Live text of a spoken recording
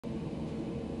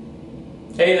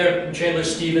Hey there, I'm Chandler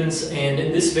Stevens, and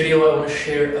in this video I want to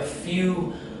share a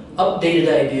few updated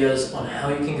ideas on how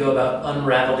you can go about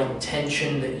unraveling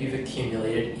tension that you've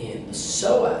accumulated in the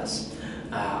psoas.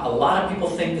 A lot of people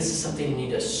think this is something you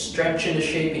need to stretch into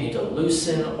shape, you need to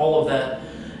loosen, all of that,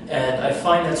 and I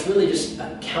find that's really just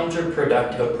a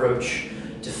counterproductive approach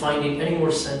to finding any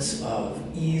more sense of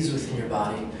ease within your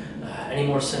body, any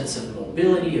more sense of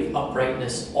mobility, of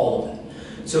uprightness, all of that.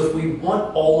 So if we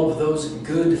want all of those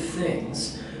good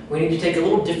things, we need to take a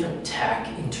little different tack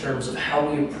in terms of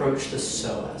how we approach the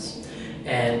psoas.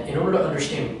 And in order to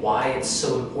understand why it's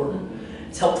so important,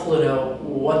 it's helpful to know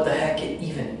what the heck it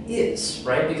even is,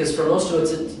 right? Because for most of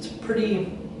us, it's a pretty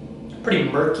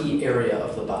murky area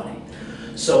of the body.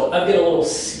 So I've got a little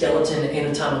skeleton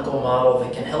anatomical model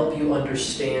that can help you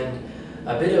understand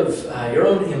a bit of your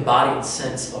own embodied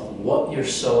sense of what your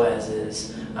psoas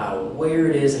is, where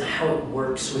it is, and how it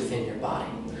works within your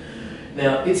body.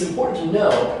 Now, it's important to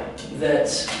know that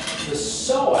the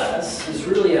psoas is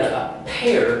really a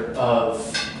pair of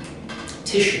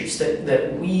tissues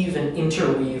that weave and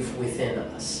interweave within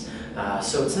us.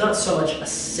 So it's not so much a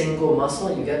single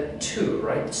muscle, you get two,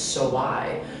 right? The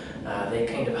psoas, they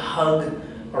kind of hug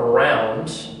around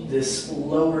this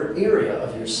lower area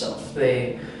of yourself.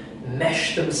 They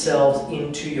mesh themselves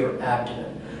into your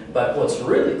abdomen. But what's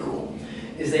really cool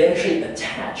is they actually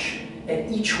attach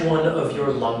at each one of your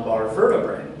lumbar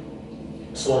vertebrae.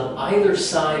 So on either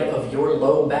side of your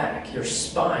low back, your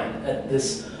spine, at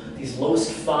these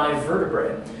lowest 5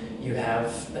 vertebrae, you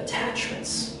have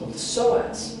attachments of the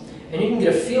psoas. And you can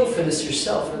get a feel for this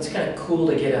yourself, and it's kind of cool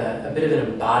to get a bit of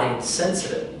an embodied sense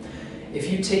of it.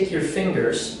 If you take your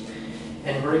fingers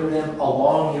and bring them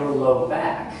along your low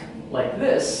back, like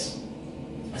this,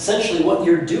 essentially what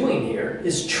you're doing here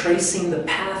is tracing the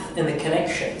path and the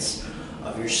connections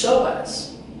of your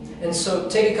psoas. And so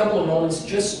take a couple of moments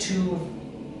just to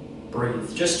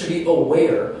breathe, just to be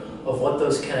aware of what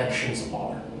those connections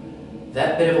are.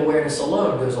 That bit of awareness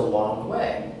alone goes a long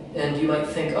way. And you might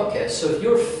think, okay, so if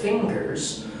your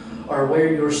fingers are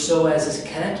where your psoas is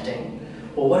connecting,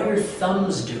 well, what are your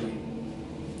thumbs doing?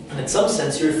 And in some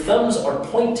sense, your thumbs are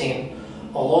pointing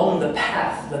along the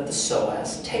path that the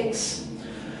psoas takes.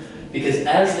 Because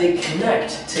as they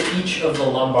connect to each of the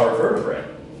lumbar vertebrae,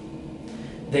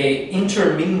 they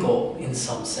intermingle in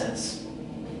some sense.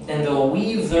 And they'll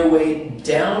weave their way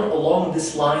down along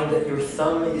this line that your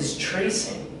thumb is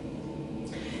tracing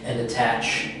and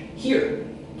attach here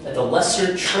at the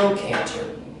lesser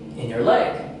trochanter in your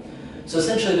leg. So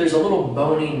essentially there's a little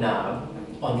bony knob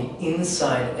on the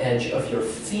inside edge of your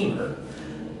femur,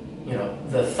 you know,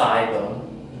 the thigh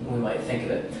bone, we might think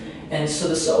of it. And so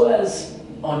the psoas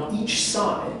on each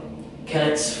side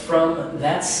connects from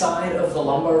that side of the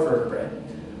lumbar vertebrae,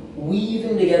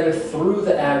 weaving together through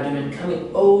the abdomen, coming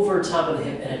over top of the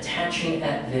hip and attaching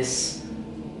at this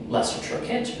lesser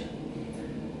trochanter.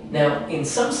 Now, in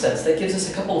some sense, that gives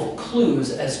us a couple of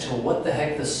clues as to what the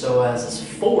heck the psoas is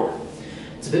for.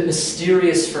 It's a bit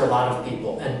mysterious for a lot of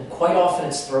people, and quite often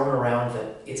it's thrown around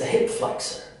that it's a hip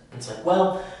flexor. It's like,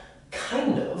 well,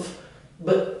 kind of,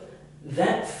 but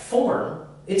that form,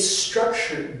 its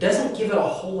structure, doesn't give it a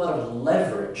whole lot of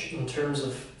leverage in terms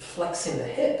of flexing the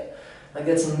hip. Like,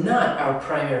 that's not our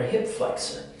primary hip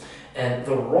flexor. And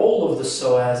the role of the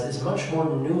psoas is much more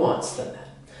nuanced than that.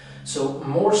 So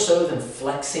more so than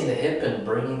flexing the hip and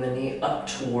bringing the knee up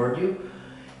toward you,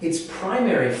 its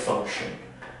primary function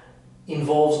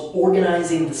involves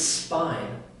organizing the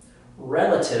spine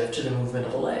relative to the movement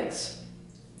of the legs.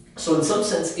 So in some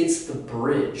sense, it's the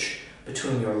bridge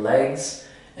between your legs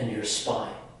and your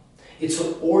spine. It's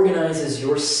what organizes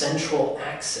your central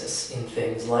axis in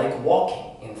things like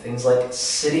walking, in things like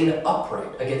sitting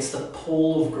upright against the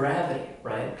pull of gravity,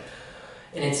 right?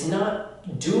 And it's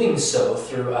not doing so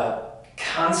through a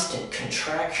constant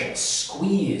contraction, a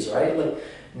squeeze, right? Like,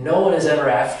 no one is ever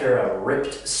after a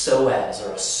ripped psoas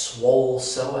or a swole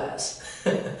psoas.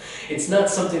 It's not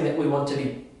something that we want to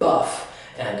be buff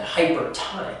and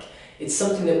hypertonic. It's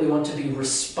something that we want to be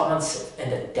responsive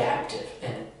and adaptive.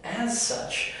 And as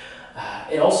such,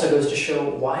 it also goes to show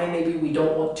why maybe we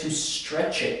don't want to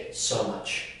stretch it so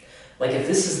much. Like, if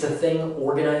this is the thing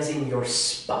organizing your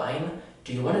spine,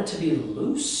 do you want it to be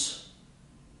loose?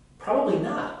 Probably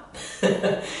not.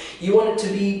 You want it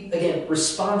to be, again,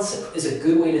 responsive is a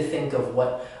good way to think of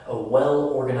what a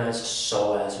well-organized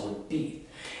psoas would be.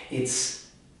 It's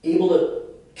able to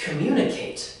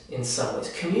communicate in some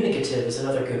ways. Communicative is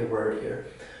another good word here,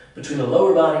 between the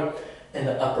lower body and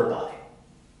the upper body.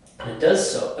 And it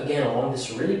does so, again, along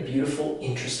this really beautiful,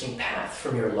 interesting path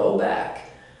from your low back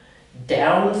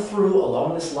down through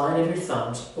along this line of your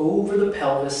thumbs, over the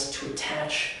pelvis to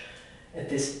attach at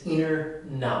this inner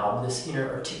knob, this inner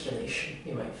articulation,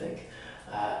 you might think,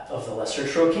 of the lesser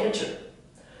trochanter.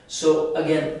 So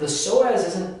again, the psoas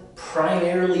isn't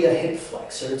primarily a hip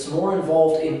flexor. It's more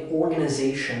involved in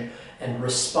organization and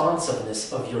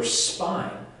responsiveness of your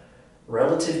spine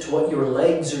relative to what your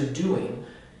legs are doing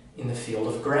in the field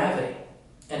of gravity.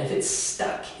 And if it's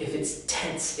stuck, if it's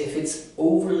tense, if it's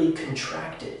overly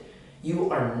contracted, you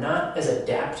are not as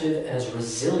adaptive and as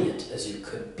resilient as you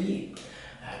could be.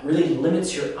 It really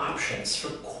limits your options for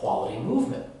quality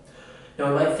movement. Now,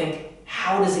 you might think,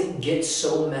 how does it get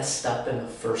so messed up in the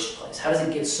first place? How does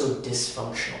it get so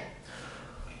dysfunctional?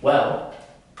 Well,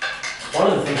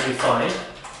 one of the things we find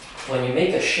when you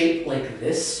make a shape like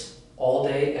this all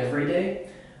day, every day,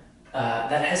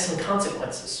 that has some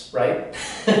consequences, right?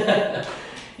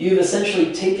 You've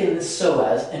essentially taken this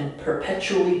psoas and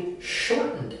perpetually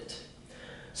shortened it.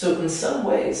 So in some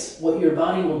ways, what your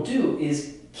body will do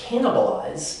is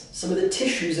cannibalize some of the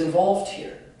tissues involved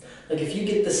here. Like if you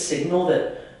get the signal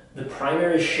that the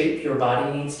primary shape your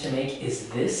body needs to make is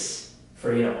this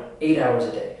for, 8 hours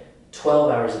a day,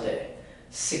 12 hours a day,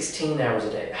 16 hours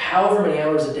a day, however many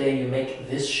hours a day you make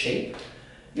this shape,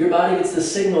 your body gets the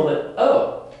signal that,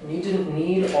 oh, you didn't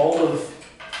need all of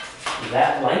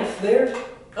that length there?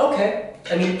 Okay.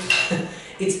 I mean,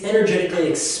 it's energetically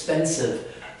expensive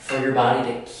for your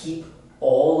body to keep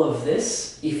all of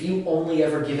this if you only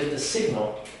ever give it the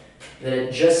signal that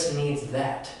it just needs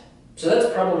that. So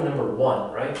that's problem number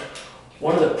one, right?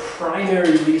 One of the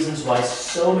primary reasons why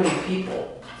so many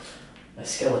people, my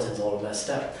skeleton's a little messed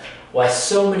up, why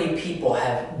so many people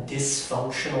have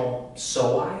dysfunctional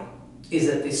psoas is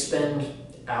that they spend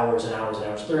hours and hours and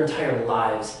hours, their entire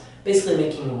lives, basically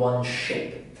making one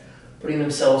shape, putting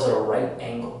themselves at a right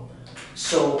angle.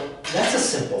 So that's a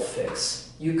simple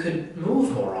fix. You could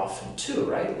move more often too,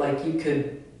 right? Like you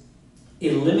could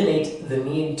eliminate the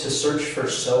need to search for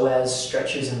psoas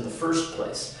stretches in the first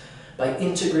place by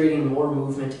integrating more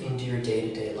movement into your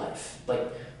day-to-day life.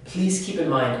 Like, please keep in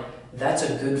mind, that's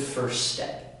a good first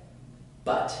step.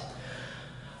 But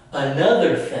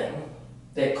another thing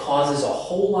that causes a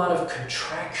whole lot of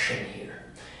contraction here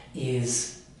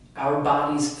is our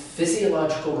body's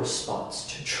physiological response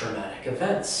to traumatic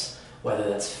events, whether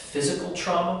that's physical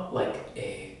trauma, like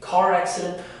a car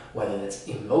accident, whether that's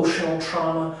emotional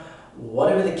trauma,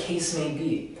 whatever the case may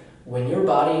be. When your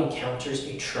body encounters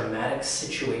a traumatic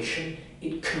situation,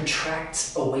 it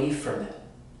contracts away from it,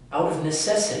 out of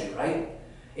necessity, right?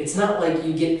 It's not like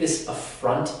you get this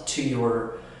affront to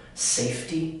your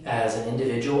safety as an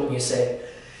individual and you say,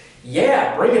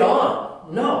 yeah, bring it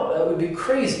on. No, that would be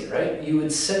crazy, right? You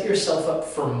would set yourself up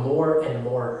for more and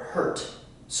more hurt.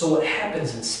 So what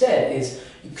happens instead is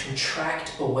you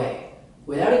contract away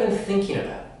without even thinking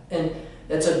about it. And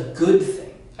that's a good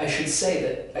thing. I should say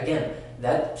that, again,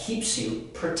 that keeps you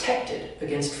protected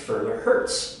against further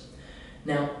hurts.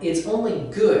 Now, it's only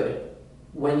good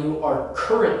when you are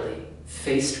currently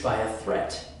faced by a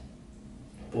threat.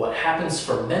 But what happens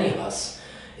for many of us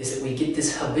is that we get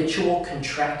this habitual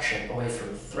contraction away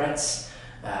from threats,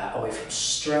 away from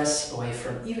stress, away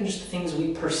from even just things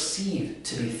we perceive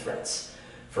to be threats.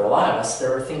 For a lot of us,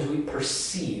 there are things we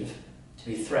perceive to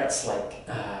be threats, like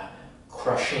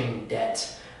crushing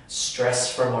debt,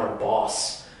 stress from our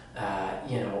boss,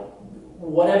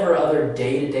 whatever other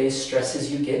day-to-day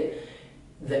stresses you get.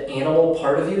 The animal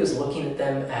part of you is looking at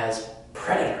them as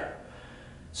predator.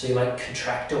 So you might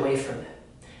contract away from it.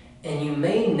 And you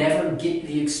may never get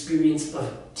the experience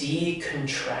of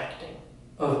decontracting,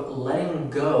 of letting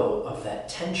go of that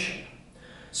tension.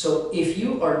 So if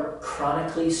you are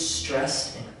chronically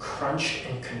stressed and crunched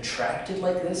and contracted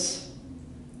like this,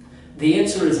 the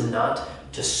answer is not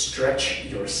to stretch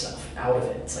yourself out of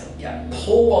it. It's like, yeah,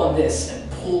 pull on this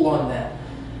and pull on that.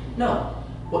 No.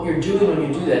 What you're doing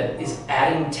when you do that is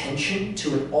adding tension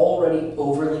to an already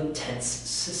overly tense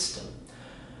system.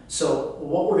 So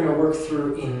what we're going to work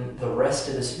through in the rest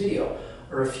of this video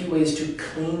are a few ways to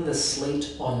clean the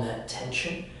slate on that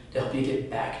tension to help you get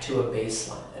back to a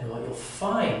baseline. And what you'll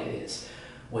find is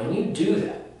when you do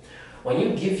that, when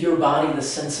you give your body the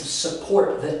sense of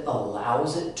support that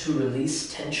allows it to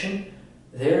release tension,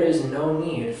 there is no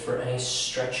need for any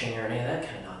stretching or any of that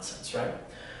kind of nonsense, right?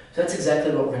 So that's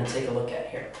exactly what we're going to take a look at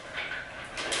here.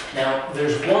 Now,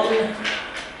 there's one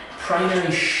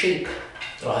primary shape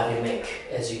that I'll have you make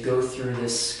as you go through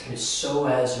this kind of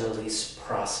psoas release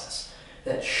process.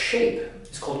 That shape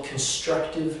is called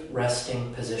constructive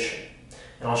resting position.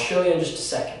 And I'll show you in just a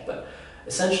second, but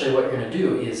essentially what you're going to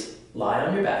do is lie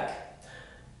on your back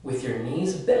with your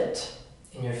knees bent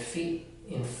and your feet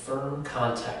in firm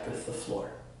contact with the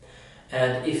floor.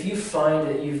 And if you find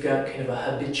that you've got kind of a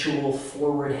habitual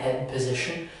forward head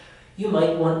position, you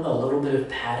might want a little bit of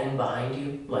padding behind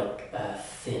you, like a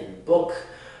thin book,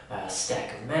 a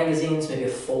stack of magazines, maybe a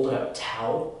folded up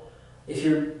towel. If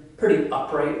you're pretty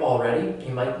upright already,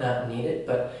 you might not need it,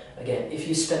 but again, if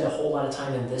you spend a whole lot of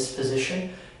time in this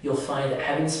position, you'll find that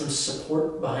having some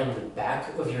support behind the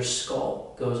back of your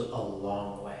skull goes a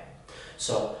long way.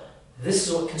 So this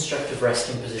is what constructive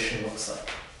resting position looks like.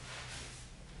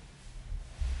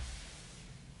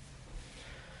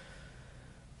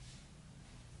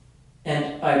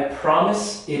 And I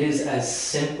promise it is as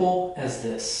simple as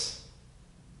this.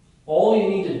 All you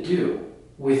need to do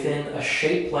within a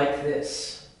shape like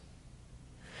this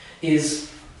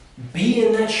is be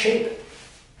in that shape.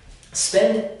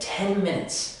 Spend 10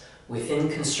 minutes within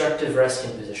constructive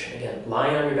resting position. Again,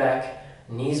 lying on your back,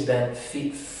 knees bent,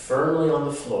 feet firmly on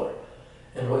the floor.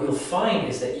 And what you'll find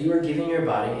is that you are giving your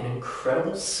body an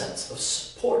incredible sense of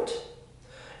support.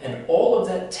 And all of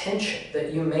that tension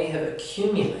that you may have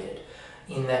accumulated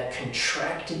in that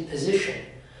contracted position,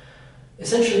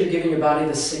 essentially you're giving your body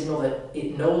the signal that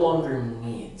it no longer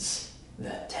needs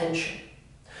that tension.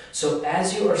 So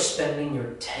as you are spending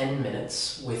your 10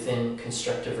 minutes within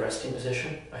constructive resting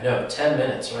position, I know, 10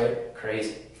 minutes, right?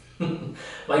 Crazy.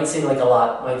 Might seem like a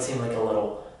lot, might seem like a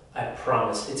little. I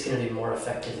promise it's going to be more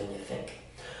effective than you think.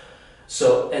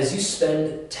 So as you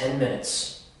spend 10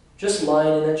 minutes just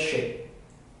lying in that shape,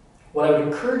 what I would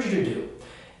encourage you to do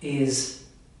is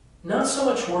not so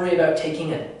much worry about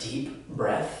taking a deep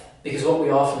breath, because what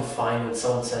we often find when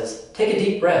someone says, take a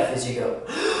deep breath, is you go,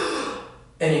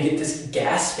 and you get this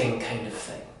gasping kind of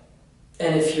thing.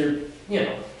 And if you're,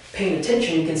 paying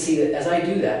attention, you can see that as I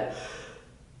do that,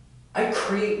 I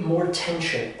create more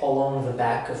tension along the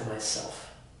back of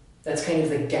myself. That's kind of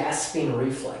the gasping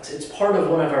reflex. It's part of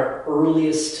one of our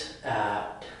earliest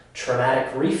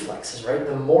traumatic reflexes, right?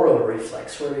 The Moro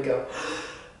reflex, where we go,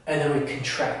 and then we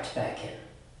contract back in.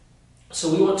 So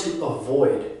we want to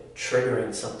avoid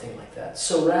triggering something like that.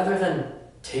 So rather than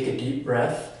take a deep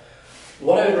breath,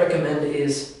 what I would recommend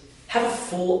is have a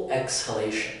full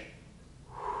exhalation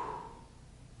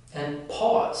and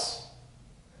pause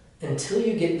until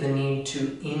you get the need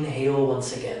to inhale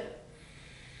once again.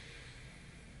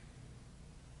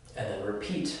 And then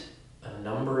repeat a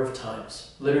number of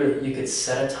times. Literally, you could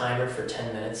set a timer for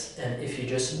 10 minutes, and if you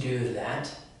just do that,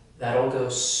 that'll go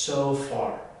so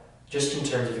far, just in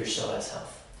terms of your psoas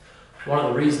health. One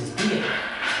of the reasons being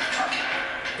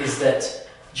is that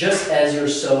just as your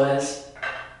psoas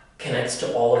connects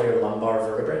to all of your lumbar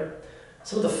vertebrae,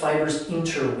 some of the fibers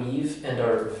interweave and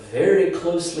are very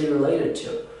closely related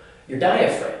to your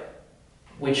diaphragm,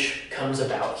 which comes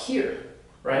about here,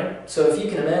 right? So if you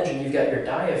can imagine, you've got your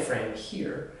diaphragm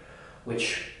here,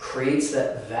 which creates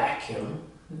that vacuum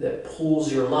that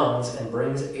pulls your lungs and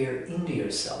brings air into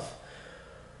yourself.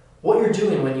 What you're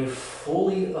doing when you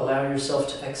fully allow yourself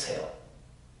to exhale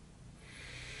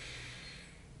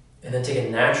and then take a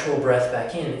natural breath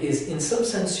back in is, in some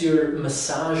sense, you're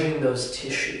massaging those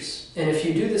tissues. And if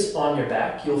you do this on your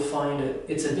back, you'll find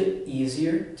it's a bit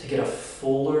easier to get a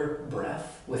fuller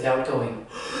breath without going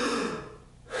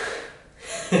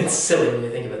it's silly when you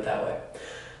think of it that way.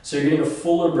 So you're getting a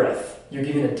fuller breath. You're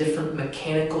giving a different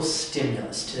mechanical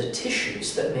stimulus to the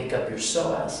tissues that make up your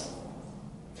psoas.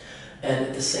 And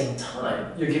at the same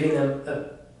time, you're giving them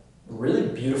a really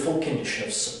beautiful condition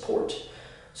of support.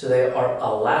 So they are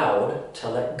allowed to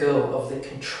let go of the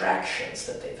contractions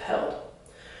that they've held.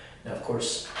 Now, of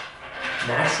course,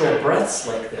 natural breaths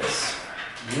like this,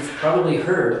 you've probably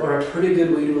heard, are a pretty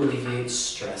good way to alleviate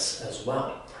stress as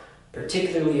well.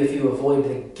 Particularly if you avoid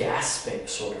the gasping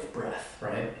sort of breath,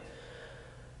 right?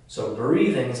 So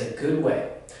breathing is a good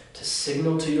way to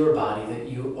signal to your body that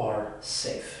you are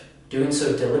safe. Doing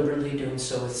so deliberately, doing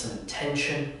so with some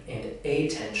intention and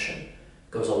attention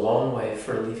goes a long way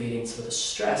for alleviating some of the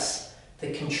stress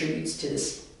that contributes to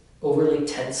this overly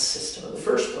tense system in the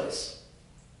first place.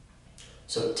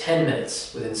 So 10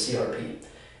 minutes within CRP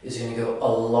is going to go a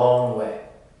long way.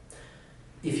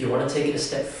 If you want to take it a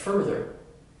step further,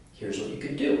 here's what you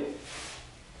could do.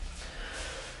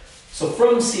 So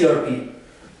from CRP,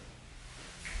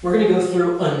 we're going to go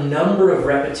through a number of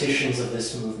repetitions of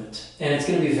this movement. And it's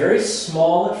going to be very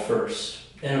small at first,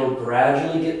 and it'll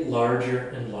gradually get larger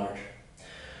and larger.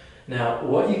 Now,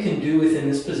 what you can do within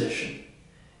this position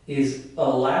is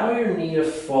allow your knee to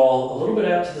fall a little bit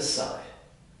out to the side,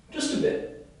 just a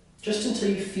bit, just until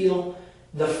you feel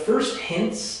the first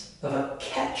hints of a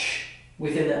catch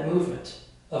within that movement,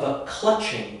 of a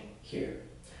clutching here.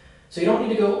 So you don't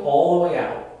need to go all the way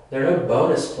out. There are no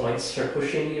bonus points for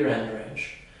pushing to your end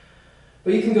range.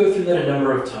 But you can go through that a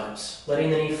number of times, letting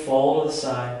the knee fall to the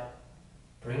side,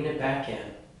 bringing it back in.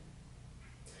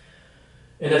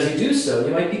 And as you do so,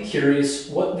 you might be curious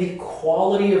what the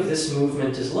quality of this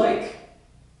movement is like.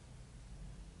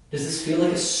 Does this feel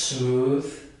like a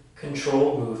smooth,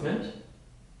 controlled movement?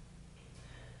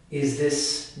 Is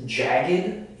this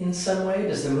jagged in some way?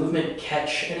 Does the movement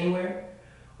catch anywhere?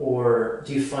 Or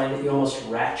do you find that you almost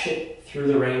ratchet through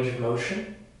the range of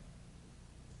motion?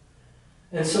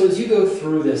 And so as you go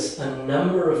through this a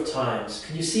number of times,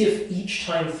 can you see if each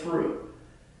time through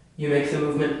you make the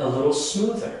movement a little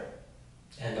smoother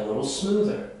and a little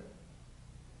smoother?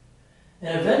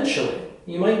 And eventually,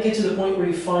 you might get to the point where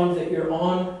you find that you're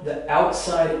on the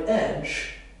outside edge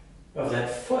of that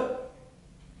foot.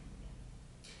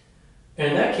 And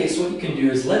in that case, what you can do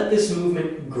is let this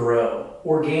movement grow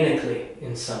organically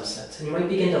in some sense. And you might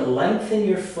begin to lengthen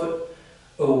your foot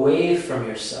away from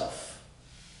yourself.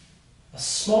 A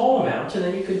small amount, and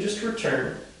then you could just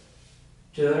return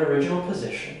to that original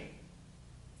position.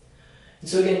 And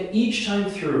so again, each time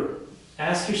through,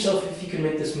 ask yourself if you can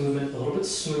make this movement a little bit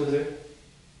smoother,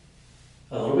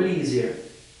 a little bit easier.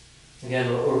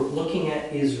 Again, what we're looking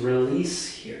at is release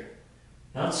here.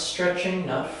 Not stretching,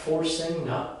 not forcing,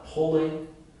 not pulling.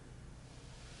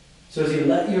 So as you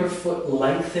let your foot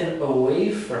lengthen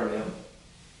away from you,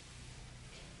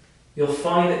 you'll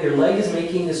find that your leg is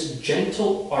making this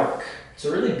gentle arc. It's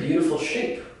a really beautiful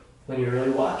shape when you really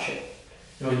watch it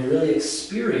and when you really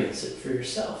experience it for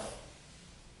yourself.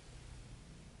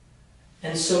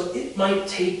 And so it might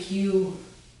take you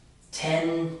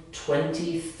 10,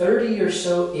 20, 30 or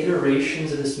so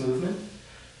iterations of this movement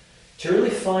to really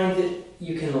find that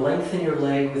you can lengthen your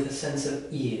leg with a sense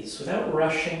of ease, without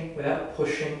rushing, without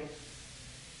pushing.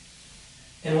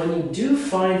 And when you do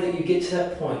find that you get to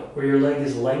that point where your leg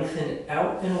is lengthened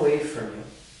out and away from you,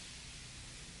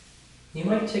 you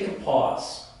might take a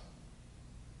pause.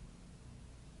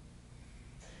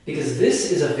 Because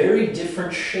this is a very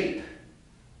different shape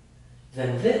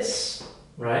than this,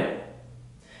 right?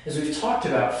 As we've talked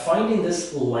about, finding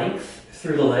this length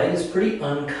through the leg is pretty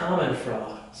uncommon for a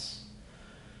lot of us.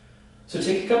 So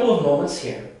take a couple of moments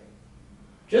here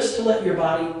just to let your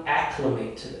body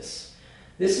acclimate to this.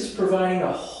 This is providing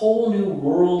a whole new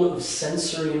world of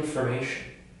sensory information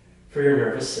for your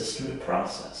nervous system to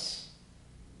process.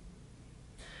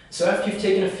 So after you've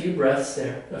taken a few breaths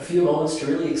there, a few moments to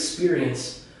really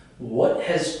experience what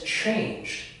has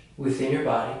changed within your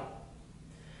body,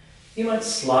 you might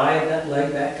slide that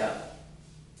leg back up.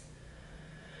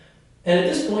 And at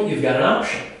this point, you've got an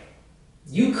option.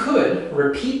 You could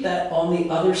repeat that on the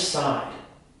other side,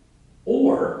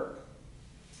 or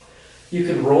you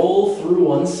could roll through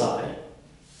one side,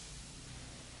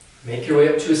 make your way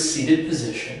up to a seated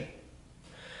position,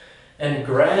 and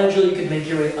gradually you could make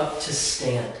your way up to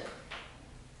stand.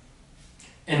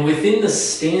 And within the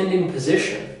standing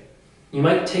position, you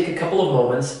might take a couple of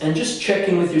moments and just check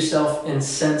in with yourself and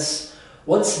sense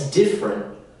what's different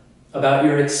about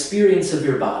your experience of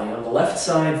your body on the left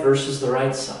side versus the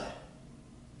right side.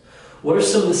 What are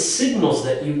some of the signals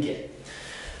that you get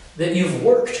that you've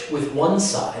worked with one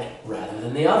side rather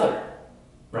than the other,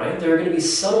 right? There are going to be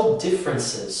subtle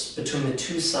differences between the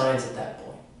two sides at that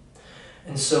point.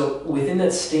 And so within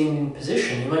that standing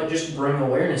position, you might just bring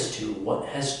awareness to what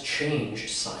has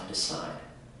changed side to side.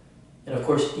 And of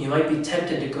course, you might be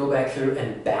tempted to go back through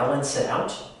and balance it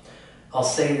out. I'll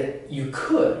say that you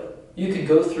could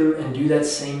go through and do that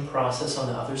same process on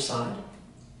the other side,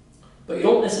 but you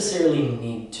don't necessarily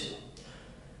need to,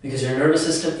 because your nervous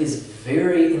system is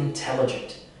very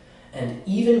intelligent. And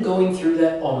even going through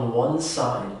that on one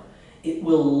side, it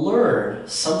will learn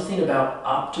something about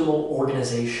optimal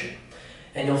organization.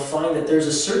 And you'll find that there's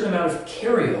a certain amount of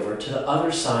carryover to the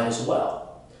other side as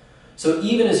well. So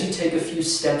even as you take a few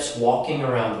steps walking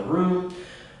around the room,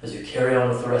 as you carry on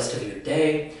with the rest of your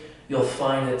day, you'll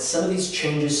find that some of these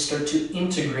changes start to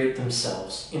integrate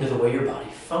themselves into the way your body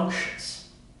functions.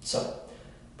 So,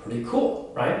 pretty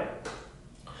cool, right?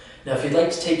 Now, if you'd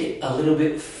like to take it a little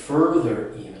bit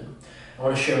further even, I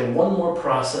want to share one more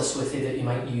process with you that you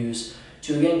might use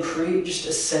to, again, create just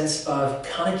a sense of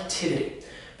connectivity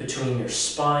between your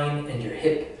spine and your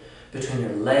hip, between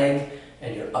your leg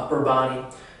and your upper body.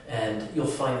 And you'll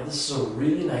find that this is a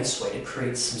really nice way to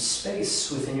create some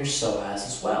space within your psoas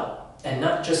as well. And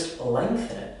not just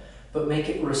lengthen it, but make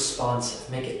it responsive,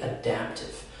 make it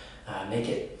adaptive, make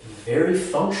it very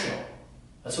functional.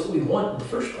 That's what we want in the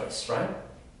first place, right?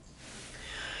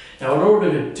 Now, in order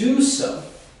to do so,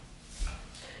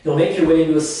 you'll make your way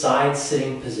into a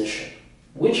side-sitting position,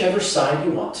 whichever side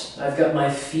you want. I've got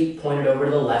my feet pointed over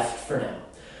to the left for now.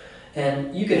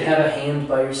 And you could have a hand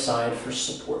by your side for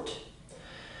support.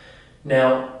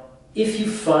 Now, if you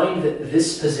find that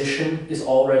this position is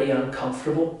already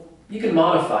uncomfortable, you can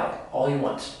modify it all you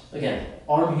want. Again,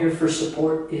 arm here for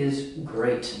support is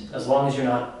great, as long as you're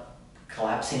not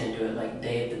collapsing into it like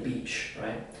day at the beach,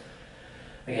 right?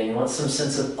 Again, you want some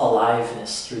sense of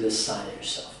aliveness through this side of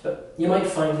yourself. But you might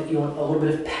find that you want a little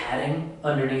bit of padding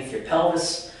underneath your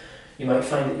pelvis. You might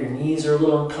find that your knees are a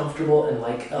little uncomfortable and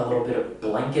like a little bit of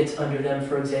blanket under them,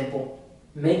 for example.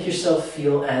 Make yourself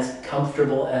feel as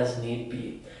comfortable as need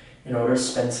be in order to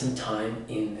spend some time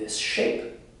in this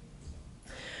shape.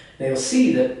 Now you'll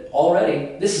see that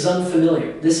already this is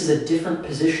unfamiliar. This is a different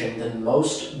position than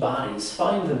most bodies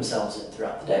find themselves in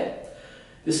throughout the day.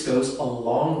 This goes a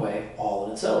long way all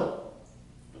on its own.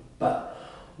 But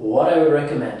what I would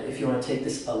recommend, if you want to take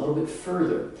this a little bit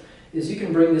further, is you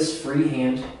can bring this free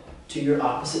hand to your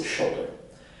opposite shoulder.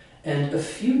 And a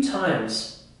few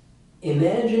times,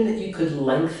 imagine that you could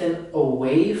lengthen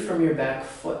away from your back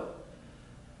foot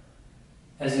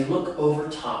as you look over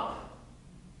top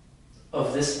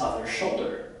of this other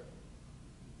shoulder.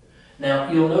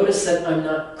 Now, you'll notice that I'm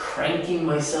not cranking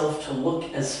myself to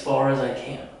look as far as I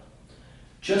can.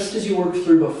 Just as you worked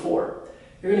through before,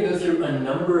 you're going to go through a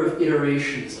number of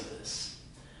iterations of this.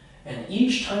 And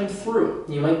each time through,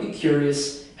 you might be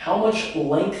curious, how much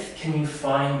length can you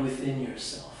find within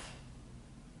yourself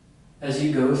as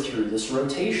you go through this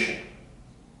rotation?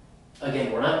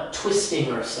 Again, we're not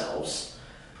twisting ourselves,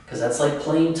 because that's like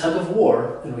playing tug of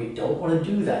war, and we don't want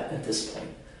to do that at this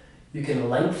point. You can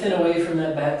lengthen away from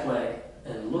that back leg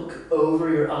and look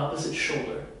over your opposite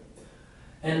shoulder.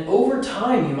 And over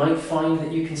time, you might find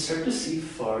that you can start to see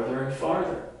farther and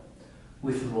farther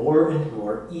with more and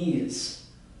more ease.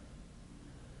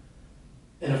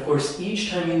 And of course,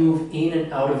 each time you move in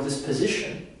and out of this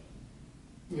position,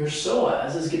 your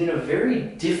psoas is getting a very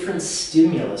different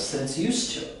stimulus than it's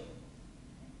used to.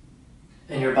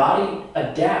 And your body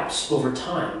adapts over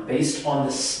time based on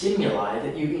the stimuli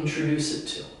that you introduce it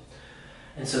to.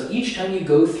 And so each time you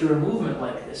go through a movement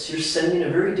like this, you're sending a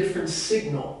very different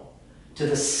signal to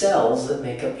the cells that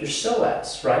make up your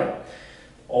psoas, right?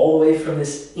 All the way from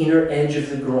this inner edge of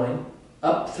the groin,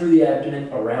 up through the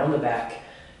abdomen, around the back.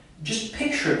 Just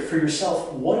picture it for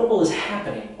yourself, what all is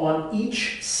happening on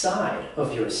each side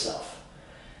of yourself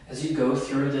as you go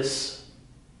through this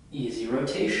easy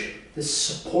rotation, this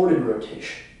supported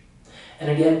rotation. And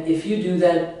again, if you do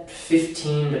that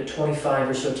 15 to 25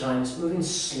 or so times, moving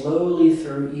slowly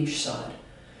through each side,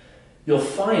 you'll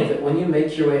find that when you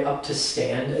make your way up to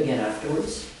stand again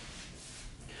afterwards,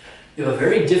 you have a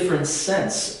very different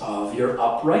sense of your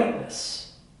uprightness.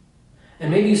 And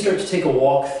maybe you start to take a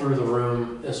walk through the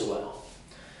room as well.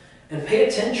 And pay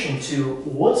attention to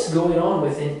what's going on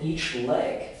within each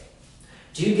leg.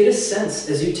 Do you get a sense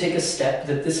as you take a step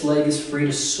that this leg is free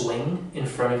to swing in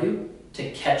front of you,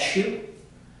 to catch you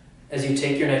as you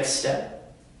take your next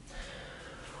step?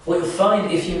 Well, you'll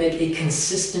find if you make a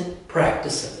consistent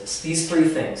practice of this, these three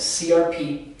things,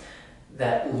 CRP,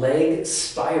 that leg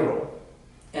spiral,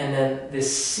 and then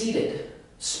this seated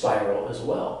spiral as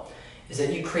well, is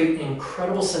that you create an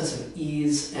incredible sense of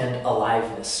ease and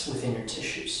aliveness within your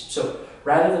tissues. So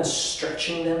rather than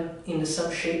stretching them into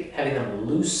some shape, having them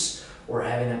loose, or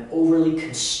having them overly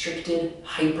constricted,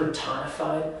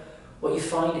 hypertonified, what you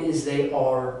find is they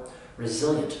are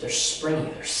resilient, they're springy,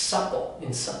 they're supple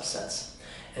in some sense.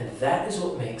 And that is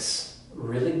what makes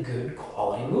really good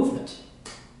quality movement.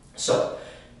 So,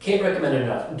 can't recommend it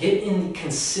enough. Get in the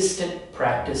consistent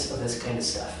practice of this kind of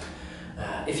stuff.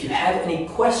 If you have any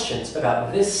questions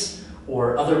about this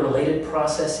or other related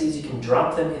processes, you can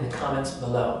drop them in the comments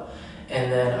below.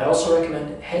 And then I'd also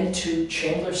recommend head to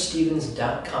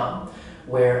chandlerstevens.com,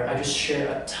 where I just share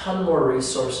a ton more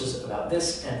resources about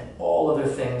this and all other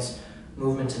things,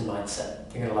 movement and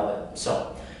mindset. You're going to love it.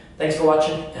 So, thanks for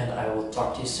watching, and I will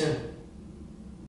talk to you soon.